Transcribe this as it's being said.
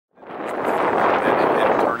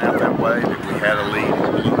turn out that way, that we had a lead.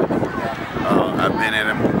 I've been in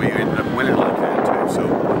them, we ended up winning like that too. So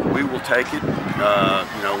we will take it.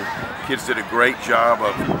 You know, kids did a great job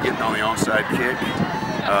of getting on the onside kick.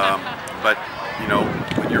 But you know,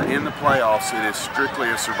 when you're in the playoffs, it is strictly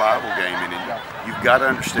a survival game, and you've got to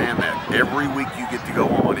understand that. Every week you get to go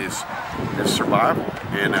on is survival,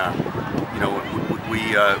 and you know,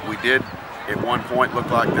 we did at one point look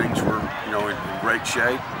like things were, you know, in great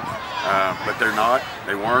shape, but they're not.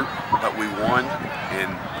 They weren't, but we won,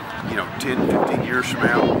 and you know, 10, 15 years from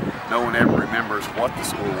now, no one ever remembers what the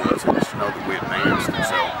score was. They just know that we advanced, and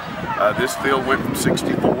so this field went from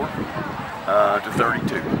 64 to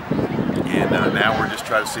 32. And now we're just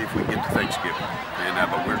trying to see if we get to Thanksgiving,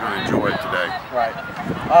 and but we're going to enjoy it today. Right.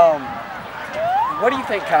 What do you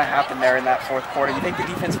think kind of happened there in that fourth quarter? You think the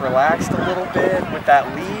defense relaxed a little bit with that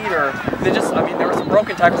lead, or they just? I mean, there were some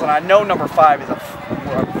broken tackles, and I know number 5 is a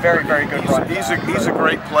very, very good running back. He's a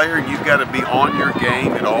great player, and you've got to be on your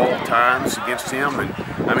game at all times against him. And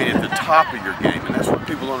I mean, at the top of your game, and that's what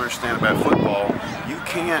people don't understand about football. You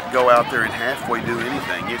can't go out there and halfway do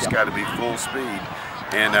anything. It's got to be full speed.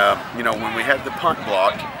 And you know, when we had the punt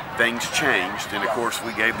block, things changed, and of course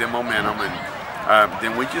we gave them momentum, and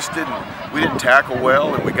then we didn't tackle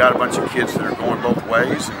well, and we got a bunch of kids that are going both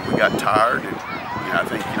ways, and we got tired. And you know, I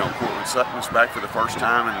think, you know, Cortland Sutton was back for the first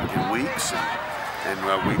time in weeks, and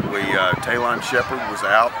Talon Shepard was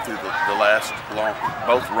out through the last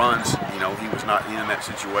both runs. You know, he was not in that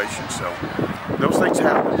situation, so those things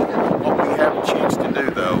happen. What we have a chance to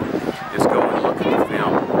do though is go and look at the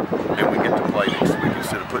film, and we get to play next week.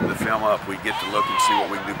 Instead of putting the film up, we get to look and see what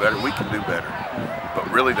we can do better. We can do better.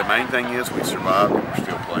 But really the main thing is we survived and we're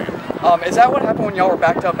still playing. Is that what happened when y'all were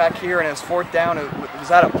backed up back here and it was 4th down? Was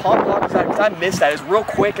that a pump block? Because I missed that. It was real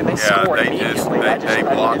quick and they scored immediately. They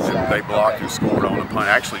blocked and scored on the punt.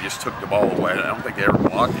 Actually just took the ball away. I don't think they ever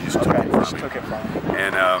blocked it. Just took it from him.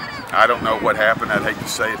 And I don't know what happened. I'd hate to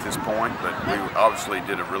say at this point, but we obviously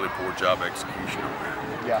did a really poor job execution on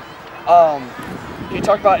that. Yeah. You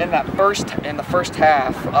talked about in the first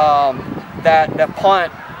half, that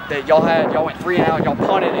punt that y'all went 3 and out, y'all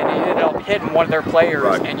punted, and it ended up hitting one of their players,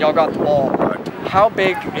 right, and y'all got the ball. Right. How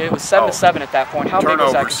big? It was 7-7 at that point. How big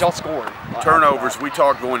was that? Because y'all scored. Turnovers. We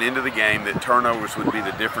talked going into the game that turnovers would be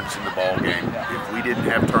the difference in the ball game. Yeah. If we didn't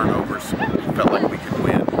have turnovers, we felt like we could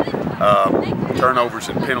win. Turnovers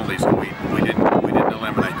and penalties, and we didn't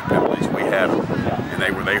eliminate the penalties. We had them, and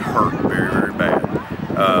they hurt very, very bad.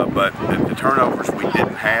 But the turnovers we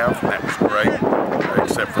didn't have, and that was great,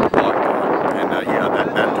 except for the block punt. And yeah,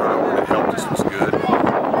 that turnover that helped us was good.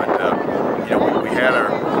 But you know, we had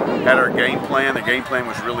our game plan. The game plan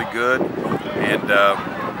was really good, and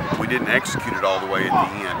we didn't execute it all the way at the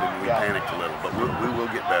end, and we panicked a little. But we will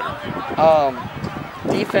get better.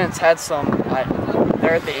 Defense had some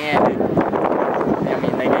there at the end. I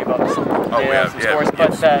mean, they gave up some scores,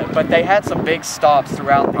 but they had some big stops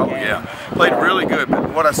throughout the game. Oh yeah, played really good. But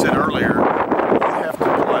what I said earlier, you have to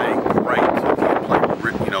play great. You can't play,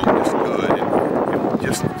 you know, just good, and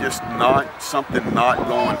just not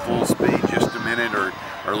going full speed just a minute, or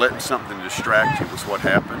letting something distract you was what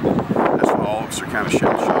happened. That's why all of us are kind of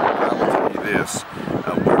shell shocked. I will tell you this: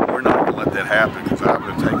 we're not going to let that happen, because I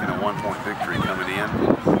would have taken a 1-point victory coming in,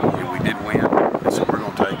 and we did win, and so we're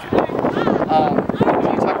going to take it.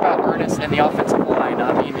 Can you talk about Ernest and the offensive line?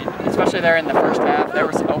 I mean, especially there in the first half, there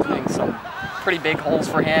was opening some pretty big holes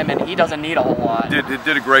for him, and he doesn't need a whole lot.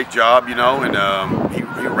 Did a great job, you know, and he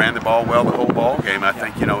ran the ball well the whole ball game. I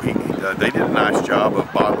think, you know, they did a nice job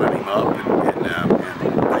of bottling him up, and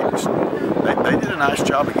they did a nice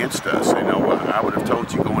job against us. You know, I would have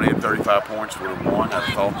told you going in 35 points would have won. I'd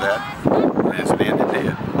have thought that, and as it ended, it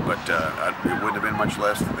did. But it wouldn't have been much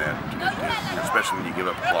less than that, especially when you give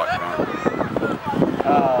up a block run.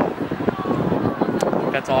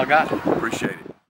 That's all I got. Appreciate it.